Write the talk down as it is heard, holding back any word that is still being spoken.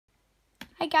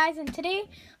Hi guys, and today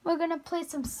we're going to play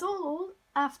some solo,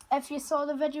 if you saw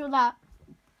the video that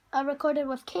I recorded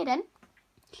with Kaden.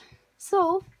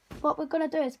 So, what we're going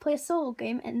to do is play a solo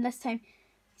game, and this time,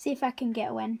 see if I can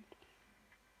get a win.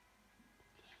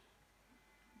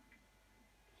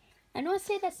 I know I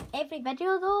say this every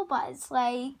video though, but it's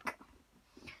like,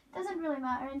 doesn't really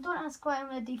matter, and don't ask why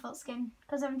I'm in the default skin,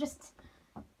 because I'm just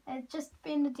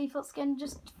being the default skin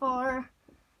just for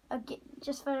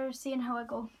seeing how I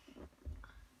go.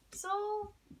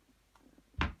 So,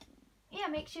 yeah,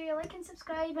 make sure you like and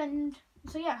subscribe, and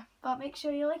but make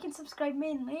sure you like and subscribe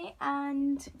mainly,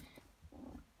 and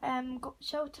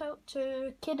shout out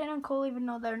to Kaden and Cole, even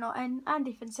though they're not in, and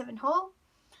even 7 Hall,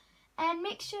 and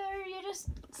make sure you just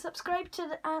subscribe to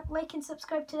the like and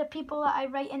subscribe to the people that I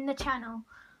write in the channel.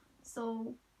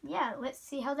 So yeah, let's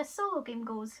see how this solo game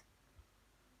goes.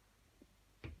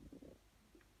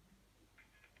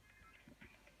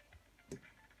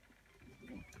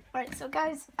 Right, so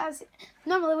guys, as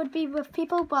normally would be with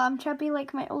people, but I'm trying to be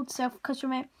like my old self, because do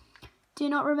you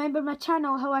not remember my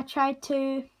channel, how I tried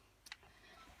to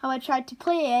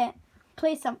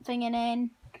play something, and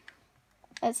then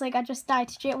it's like I just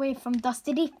died straight away from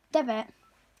Dusty Divot.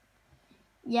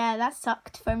 Yeah, that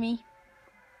sucked for me.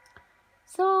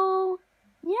 So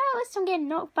yeah, at least I'm getting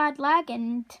not bad lag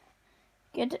and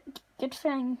good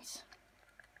things.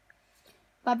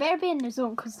 But I better be in the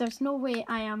zone, because there's no way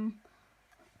I'm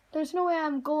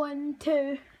going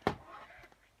to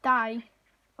die.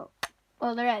 Oh,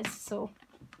 well, there is, so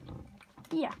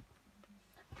yeah.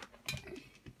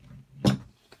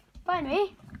 But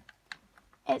anyway,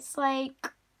 it's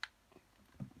like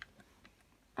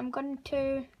I'm going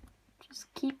to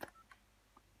just keep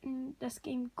this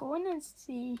game going and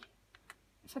see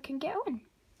if I can get a win.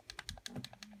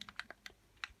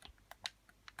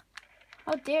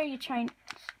 How dare you try and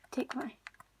take my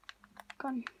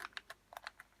gun?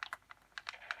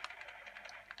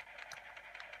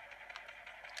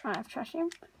 I have trash him.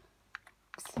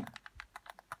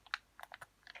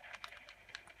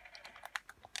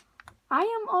 I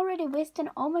am already wasting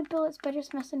all my bullets by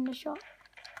just missing the shot.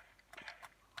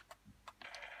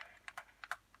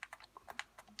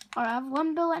 Alright, I have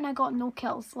 1 bullet and I got no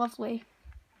kills. Lovely.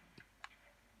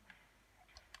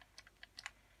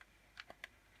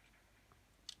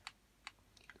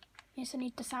 Yes, I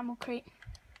need this ammo crate.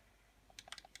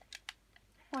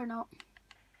 Or not.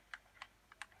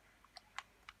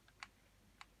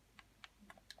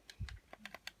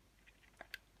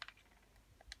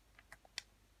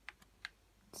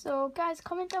 So guys,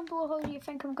 comment down below how you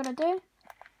think I'm gonna do,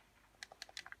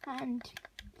 and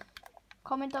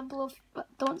comment down below, but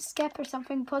don't skip or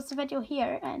something. Pause the video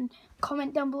here and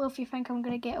comment down below if you think I'm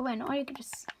gonna get a win, or you could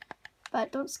just,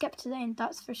 but don't skip to the end,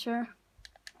 that's for sure.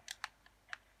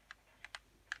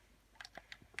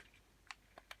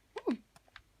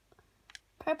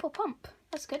 Purple pump,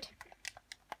 that's good.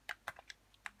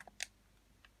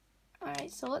 Alright,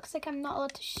 so looks like I'm not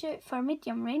allowed to shoot for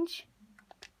medium range.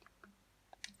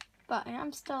 But I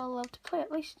am still allowed to play,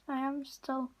 at least. I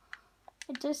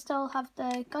do still have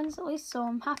the guns at least, so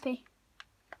I'm happy.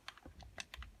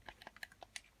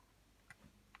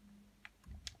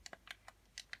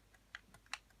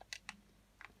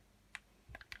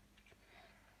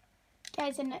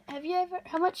 Guys, and have you ever,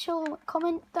 how much solo,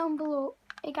 comment down below.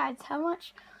 Hey guys, how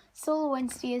much solo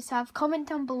wins do you have? Comment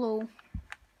down below.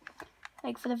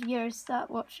 Like for the viewers that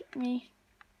watch me.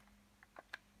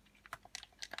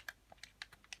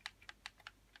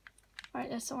 Alright,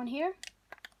 there's someone here.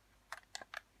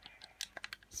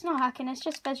 It's not hacking, it's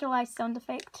just visualized sound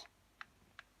effect.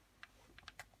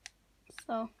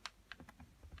 So.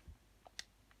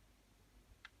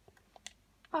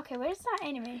 Okay, where's that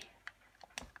enemy?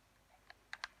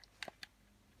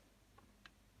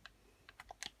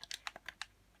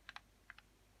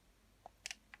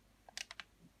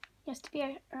 He has to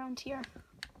be around here.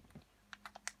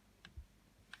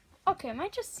 Okay, am I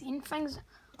just seeing things?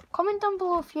 Comment down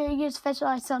below if you use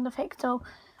visualized sound effect,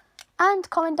 and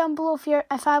comment down below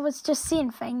if I was just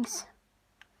seeing things.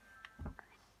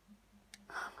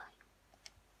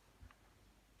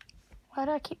 Why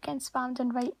do I keep getting spammed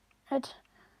and invited?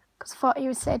 Because I thought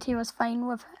he said he was fine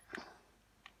with it.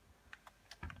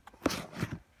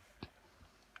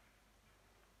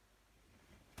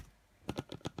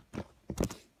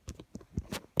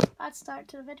 Bad start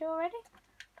to the video already.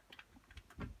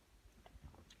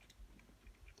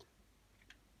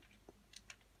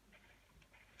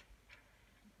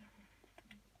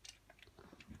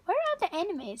 Where are the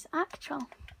enemies, actual?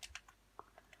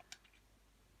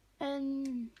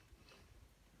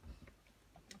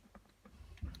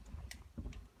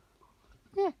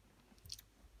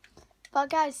 But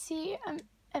guys, see,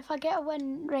 if I get a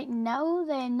win right now,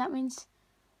 then that means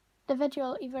the video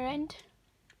will either end,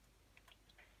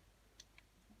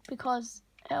 because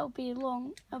it'll be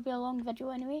long. It'll be a long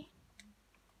video anyway.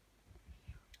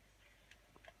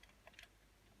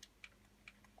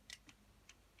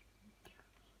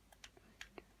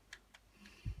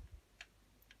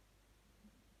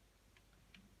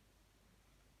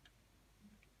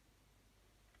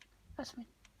 That's fine.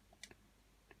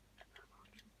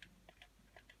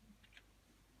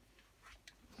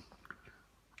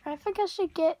 I think I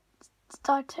should get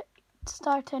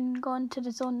starting going to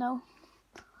the zone now.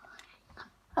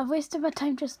 I've wasted my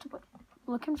time just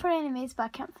looking for enemies, but I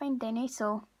can't find any,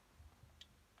 so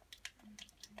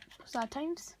sad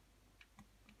times.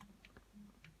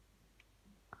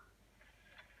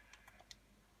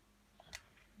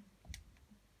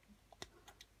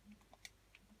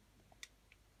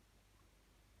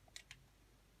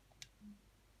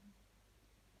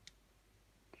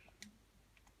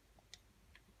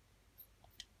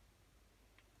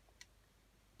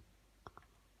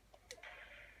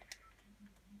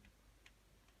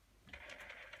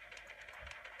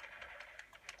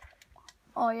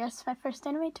 Oh yes, my first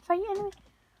enemy to fight anyway.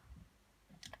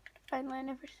 Finally, I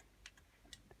never.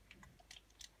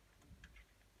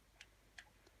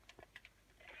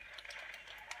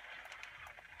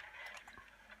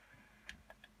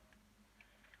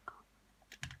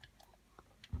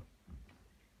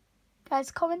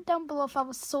 Guys, comment down below if I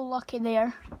was so lucky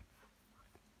there.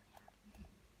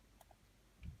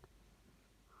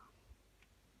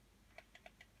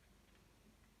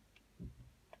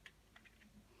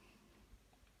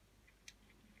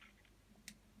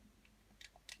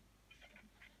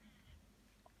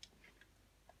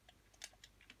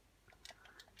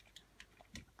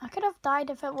 I could have died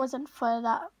if it wasn't for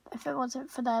that. If it wasn't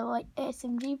for the like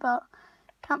SMG, but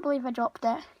can't believe I dropped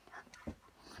it.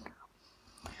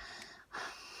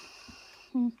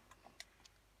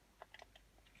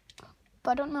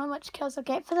 But I don't know how much kills I'll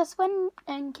get for this win,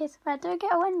 in case if I do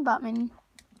get a win, but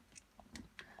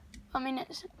I mean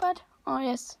it's bad. Oh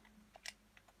yes.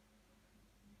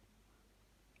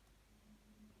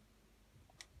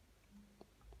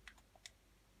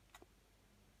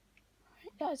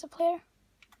 Right, that is a player.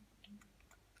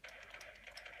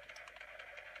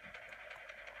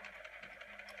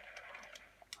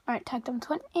 Alright, tagged him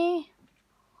 20.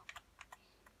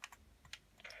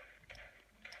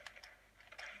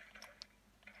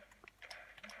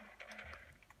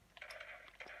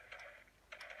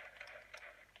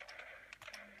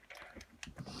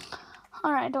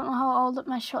 Alright, I don't know how all of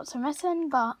my shots are missing,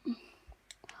 but...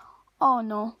 Oh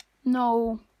no.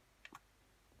 No.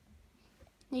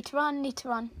 Need to run, need to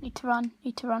run, need to run,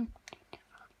 need to run.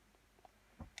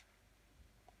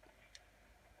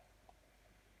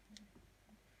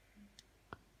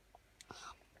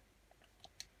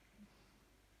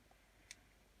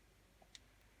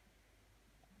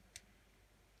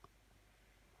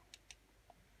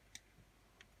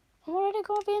 I'm already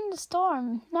going to be in the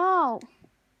storm. No.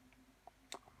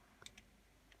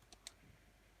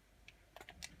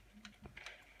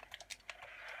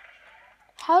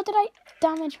 How did I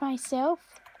damage myself?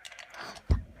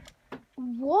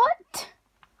 What?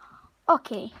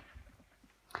 Okay.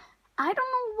 I don't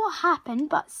know what happened,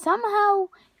 but somehow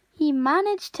he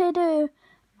managed to do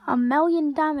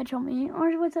 1,000,000 damage on me.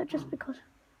 Or was it just because...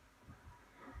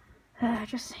 I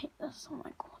just hate this. Oh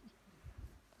my god.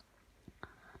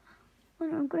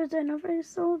 I'm going to do another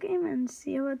solo game and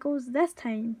see how it goes this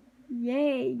time.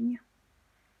 Yay.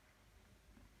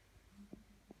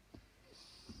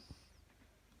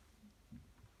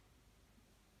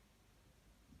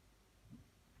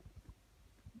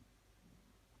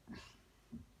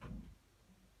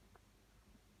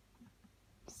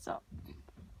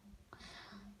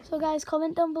 So guys,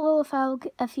 comment down below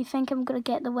if you think I'm going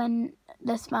to get the win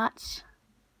this match.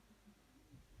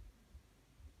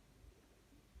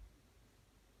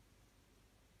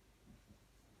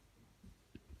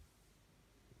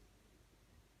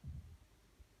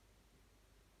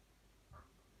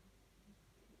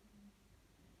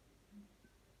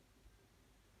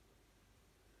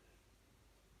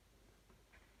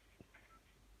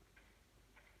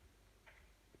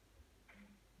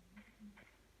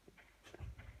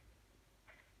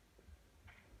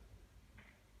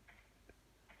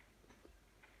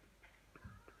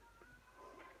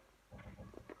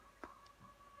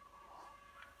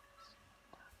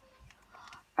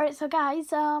 Alright, so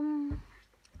guys, oh my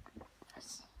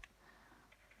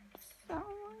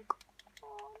god,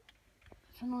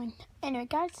 it's annoying. Anyway,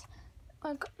 guys,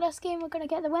 this game we're gonna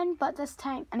get the win, but this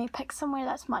time I need to pick somewhere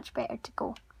that's much better to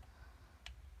go.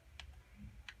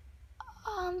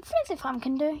 Frenzy Farm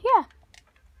can do, yeah.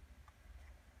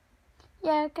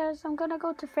 Yeah, because I'm gonna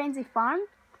go to Frenzy Farm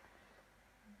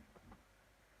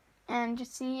and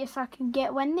just see if I can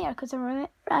get a win there, because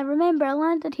I remember I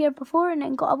landed here before and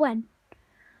then got a win.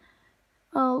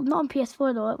 Well, not on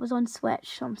PS4 though, it was on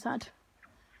Switch, so I'm sad.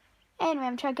 Anyway,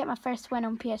 I'm trying to get my first win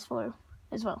on PS4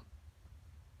 as well.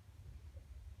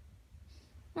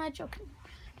 Not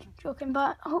joking,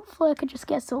 but hopefully I could just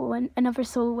get another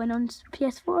solo win on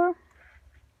PS4.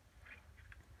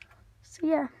 So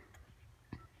yeah.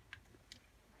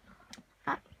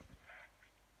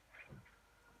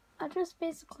 I just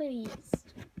basically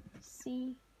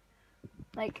see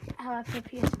like how I play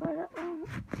PS4.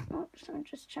 So I'm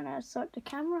just trying to sort the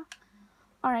camera.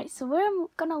 Alright, so where I'm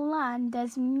gonna land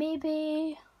is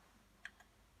maybe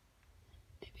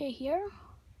here.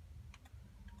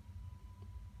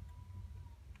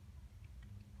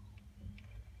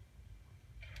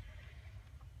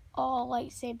 Oh,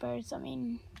 lightsabers, I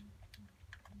mean,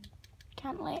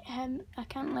 I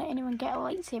can't let anyone get a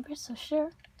lightsaber, so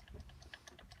sure.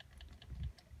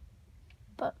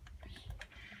 But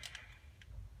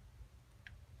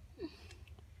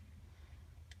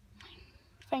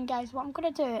fine guys, what I'm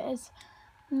gonna do is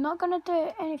I'm not gonna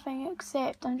do anything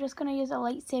except I'm just gonna use a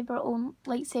lightsaber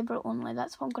only.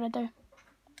 That's what I'm gonna do.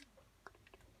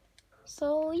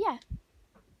 So yeah.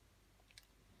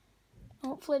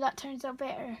 Hopefully that turns out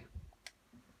better.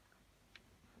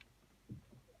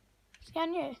 See, I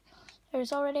knew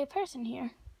there's already a person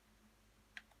here.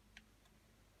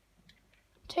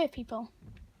 2 people,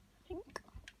 I think.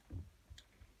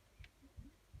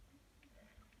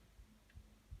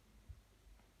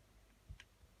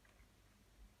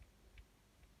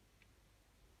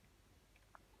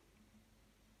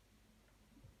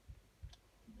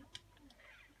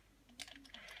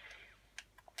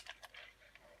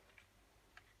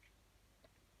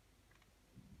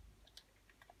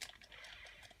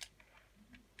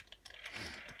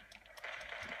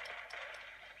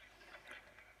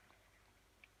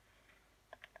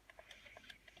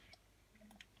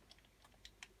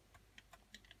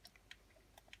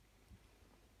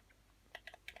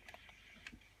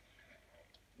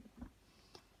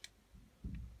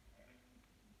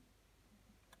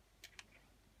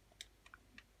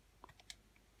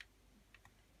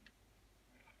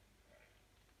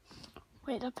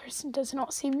 Wait, that person does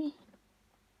not see me.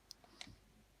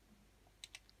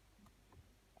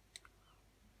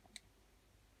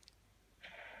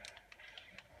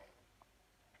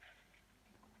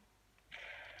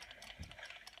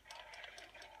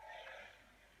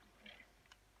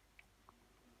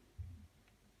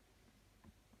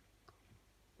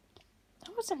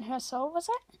 That wasn't who I saw, was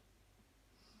it?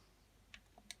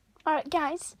 Alright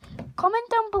guys, comment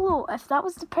down below if that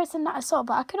was the person that I saw,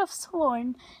 but I could have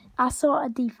sworn I saw a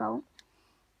default.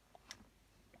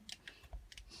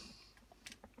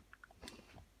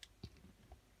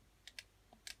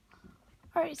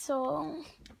 Alright, so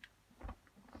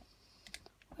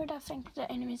where do I think the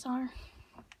enemies are?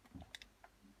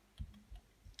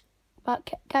 But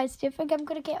guys, do you think I'm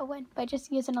gonna get a win by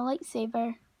just using a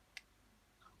lightsaber?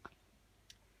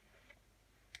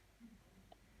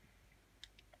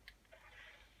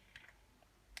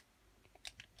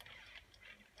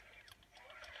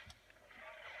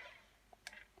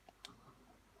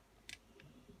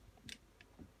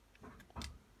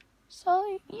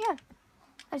 So yeah,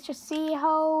 let's just see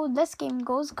how this game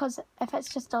goes, because if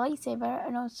it's just a lightsaber, I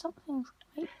know something's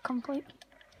like complete.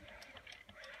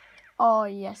 Oh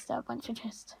yes, there are a bunch of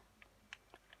chests.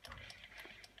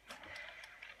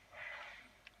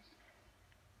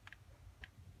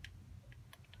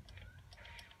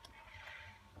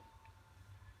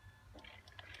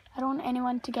 I don't want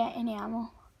anyone to get any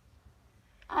ammo.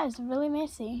 That is really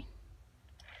messy.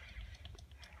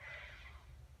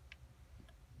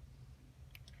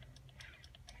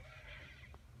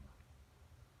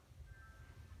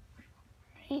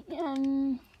 Right,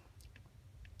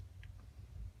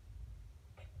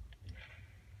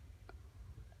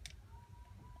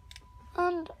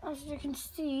 and as you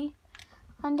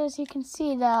can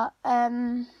see that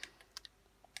oh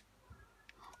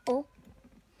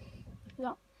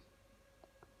yeah.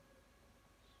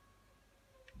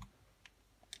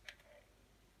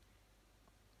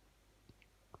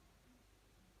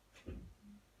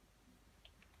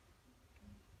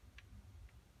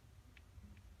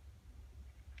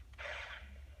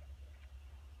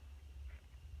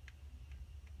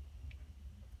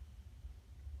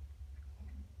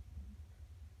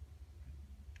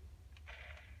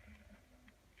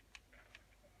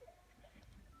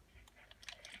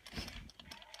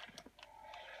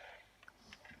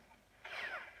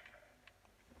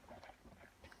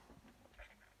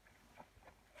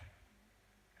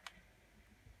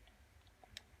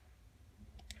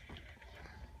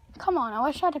 Come on, I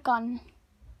wish I had a gun.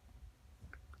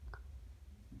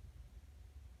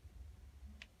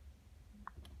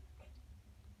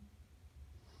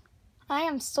 I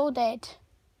am so dead.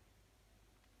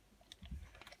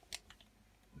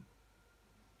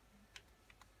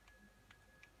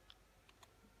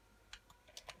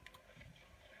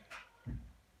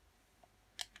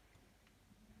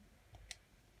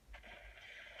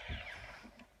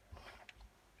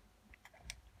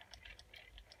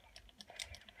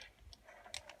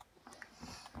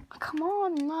 Come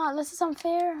on, nah, this is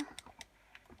unfair.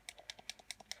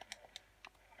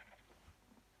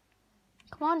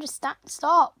 Come on, just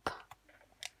stop.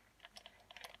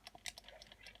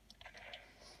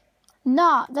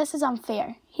 Nah, this is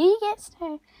unfair. He gets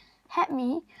to hit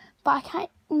me, but I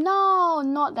can't. No,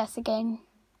 not this again.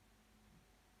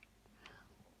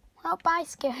 Oh, bye,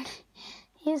 scared.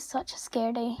 He is such a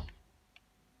scaredy.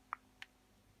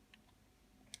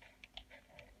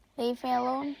 Leave me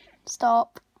alone.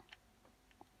 Stop.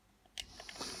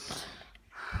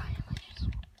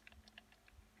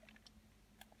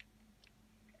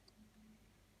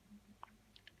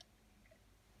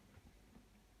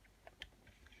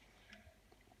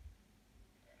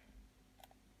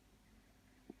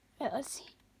 Wait, let's see.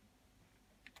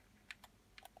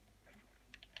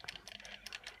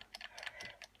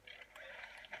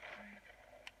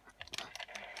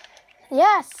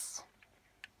 Yes!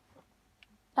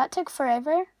 That took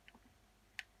forever.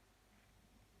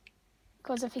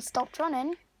 Because if he stopped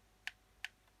running...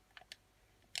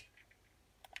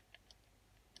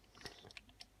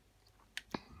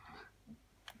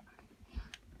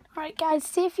 Alright guys,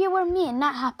 see if you were me and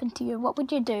that happened to you, what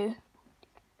would you do?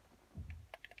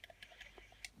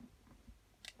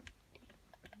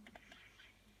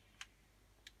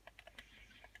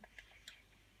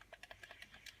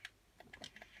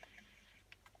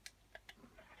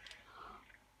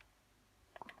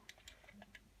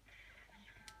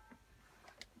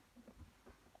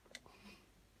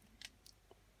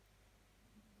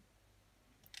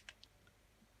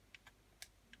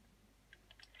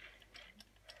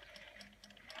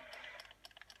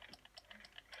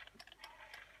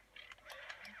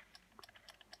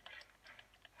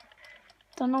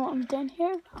 Don't know what I'm doing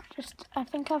here. I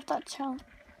think I've that challenge.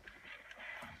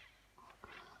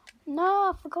 No,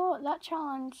 I forgot that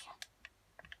challenge.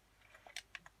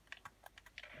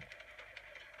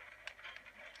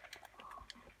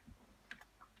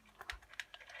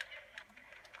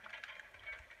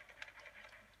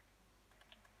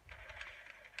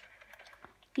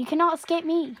 You cannot escape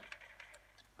me.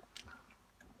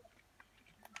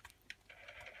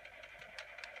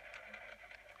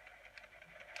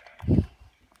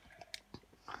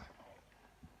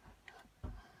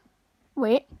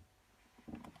 Wait.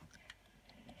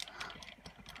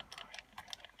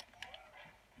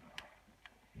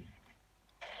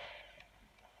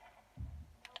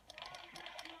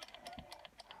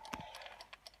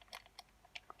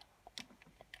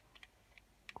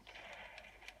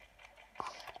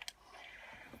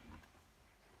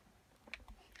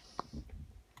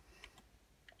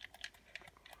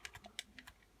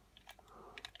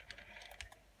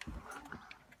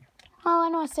 Oh, I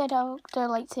know I said I'll do a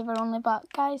lightsaber only, but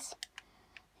guys,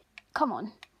 come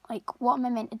on. Like, what am I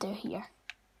meant to do here?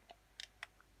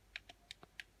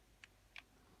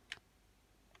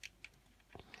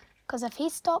 Because if he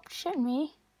stopped shooting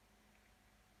me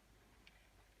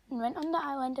and went on the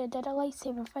island and did a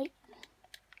lightsaber fight,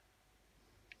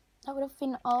 that would have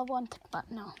been all I wanted, but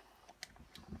no.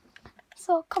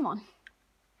 So, come on.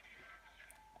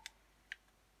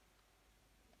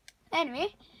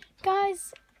 Anyway,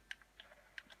 guys,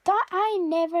 that I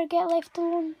never get left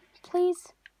alone,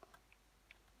 please.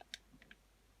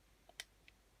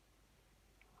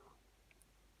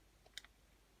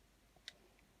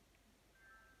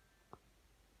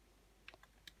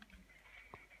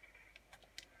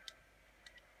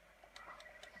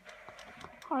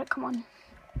 Alright, come on.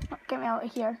 Get me out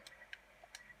of here.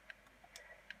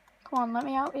 Come on, let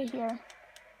me out of here.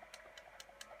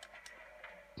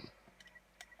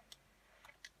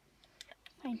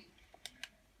 Fine.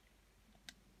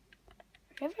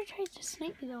 Have you ever tried to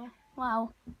snipe me though?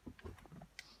 Wow.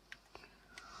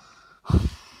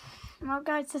 Well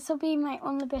guys, this will be my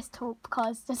only best hope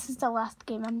because this is the last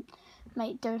game I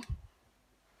might do.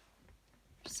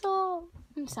 So,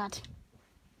 I'm sad.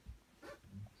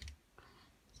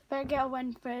 So better get a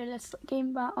win for this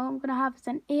game, but all I'm going to have is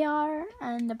an AR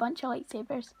and a bunch of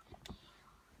lightsabers.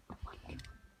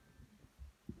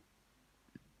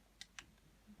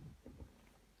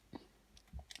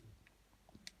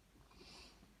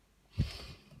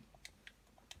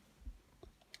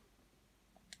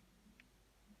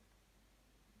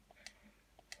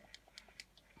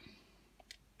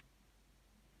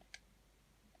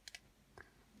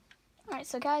 Alright,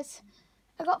 so guys,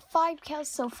 I got 5 kills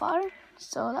so far,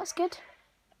 so that's good.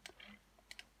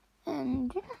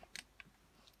 And yeah,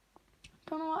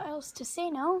 don't know what else to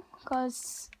say now,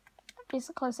 because I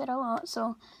basically said a lot,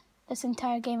 so this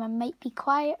entire game I might be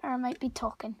quiet or I might be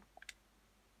talking.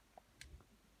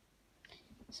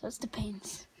 So it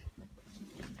depends.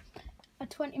 A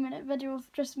 20-minute video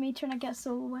of just me trying to get a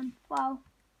solo win. Wow.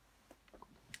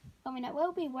 I mean, it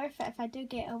will be worth it if I do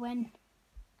get a win.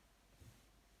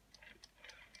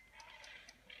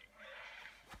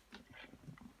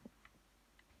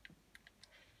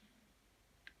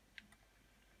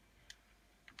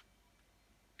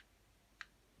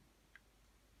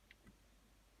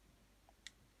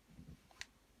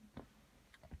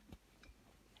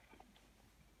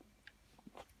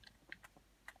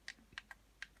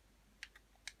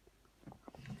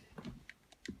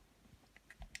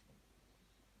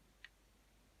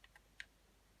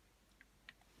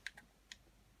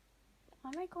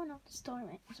 Am I going off the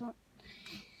story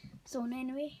zone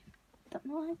anyway? Don't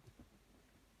know.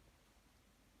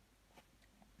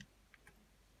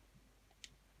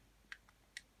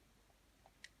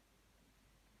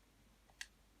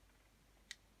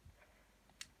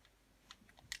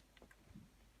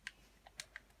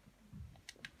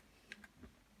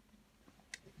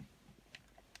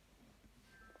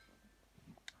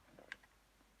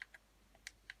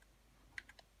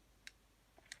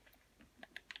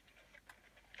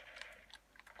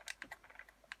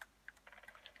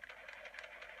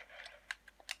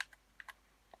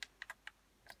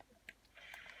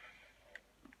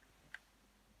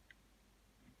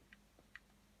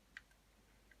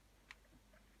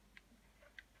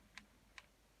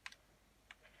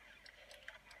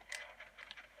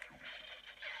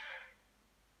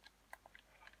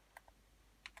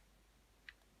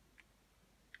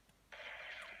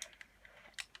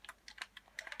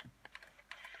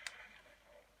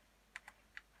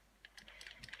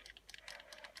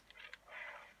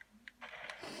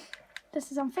 This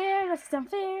is unfair, this is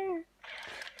unfair.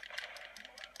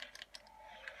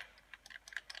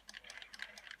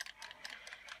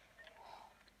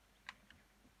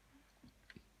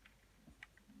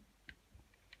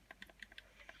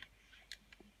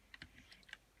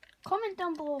 Comment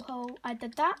down below how I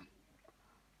did that.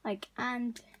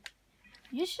 And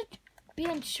you should be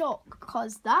in shock,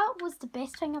 because that was the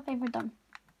best thing I've ever done.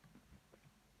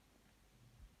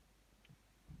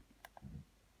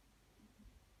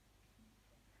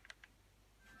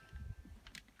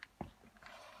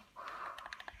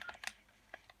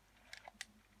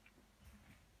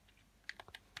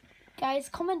 Guys,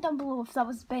 comment down below if that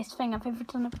was the best thing I've ever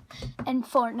done in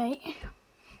Fortnite.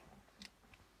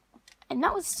 And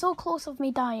that was so close of me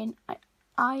dying.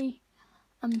 I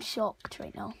am shocked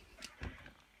right now.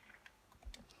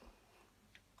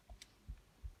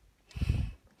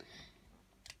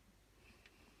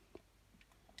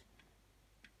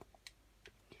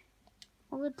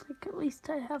 I would like at least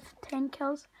I have 10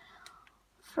 kills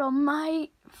for my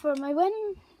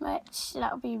win, which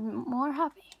that would be more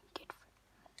happy.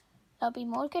 That'll be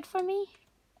more good for me.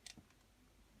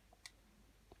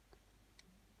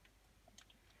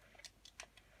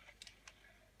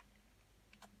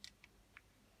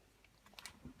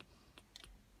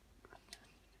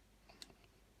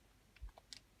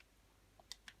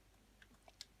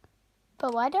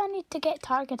 But why do I need to get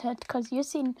targeted? Because you've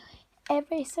seen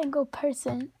every single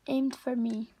person aimed for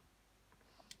me.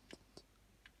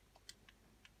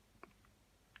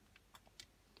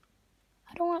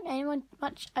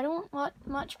 I don't want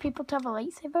much people to have a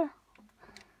lightsaber,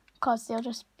 because they'll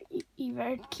just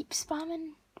either keep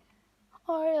spamming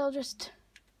or they'll just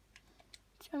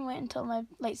try and wait until my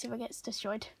lightsaber gets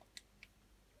destroyed.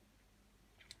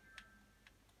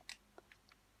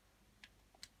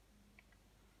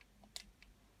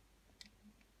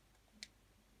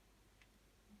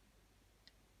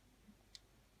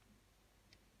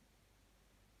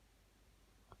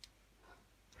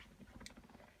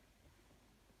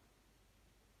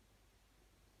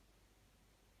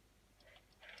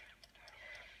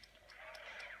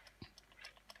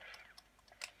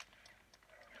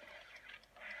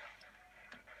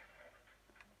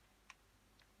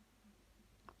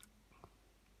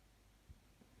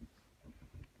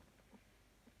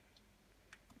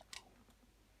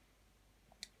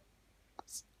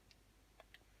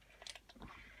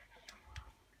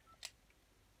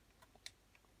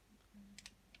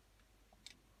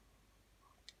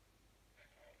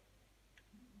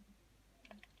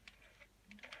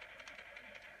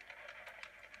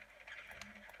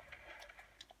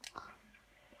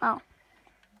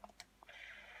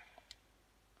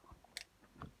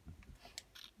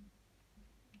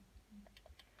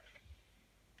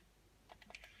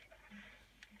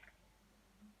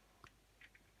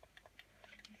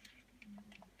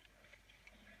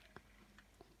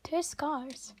 2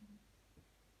 scars.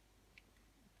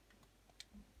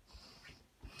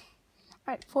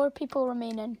 Right, 4 people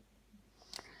remaining.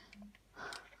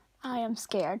 I am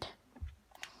scared.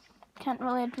 Can't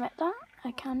really admit that.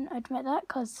 I can admit that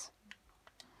because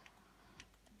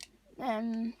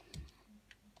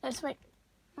that's like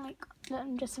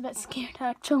I'm just a bit scared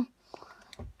actually.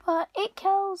 But 8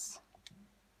 kills.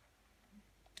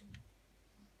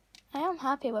 I am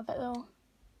happy with it though.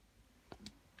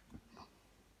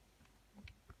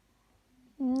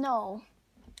 No.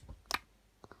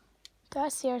 Do I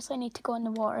seriously need to go in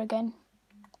the water again?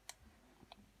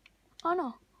 Oh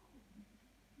no.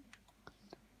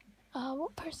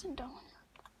 What person down?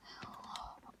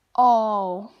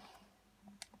 Oh.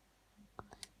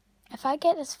 If I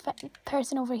get this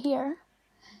person over here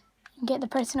and get the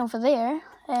person over there,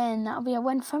 then that'll be a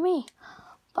win for me.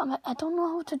 But I don't know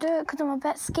how to do it because I'm a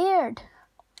bit scared.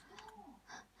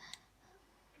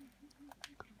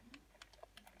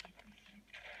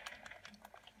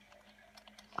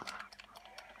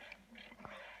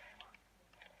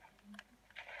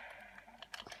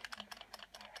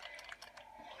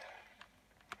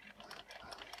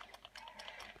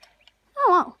 Oh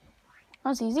wow, that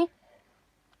was easy.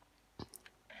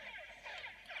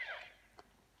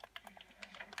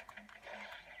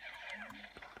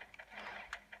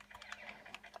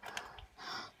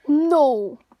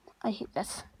 No, I hate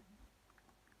this.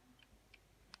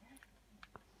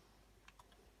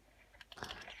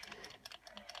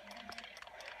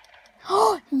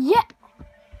 Oh yeah!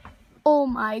 Oh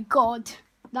my god,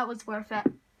 that was worth it.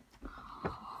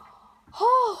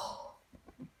 Oh,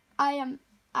 I am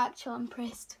actually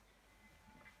impressed.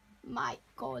 My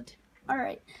god.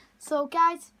 Alright, so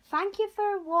guys, thanks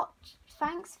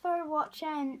for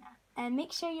watching, and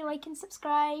make sure you like and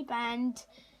subscribe, and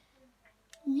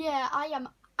yeah, I am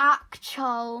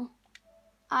actual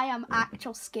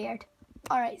scared.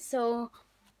 Alright, so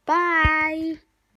bye.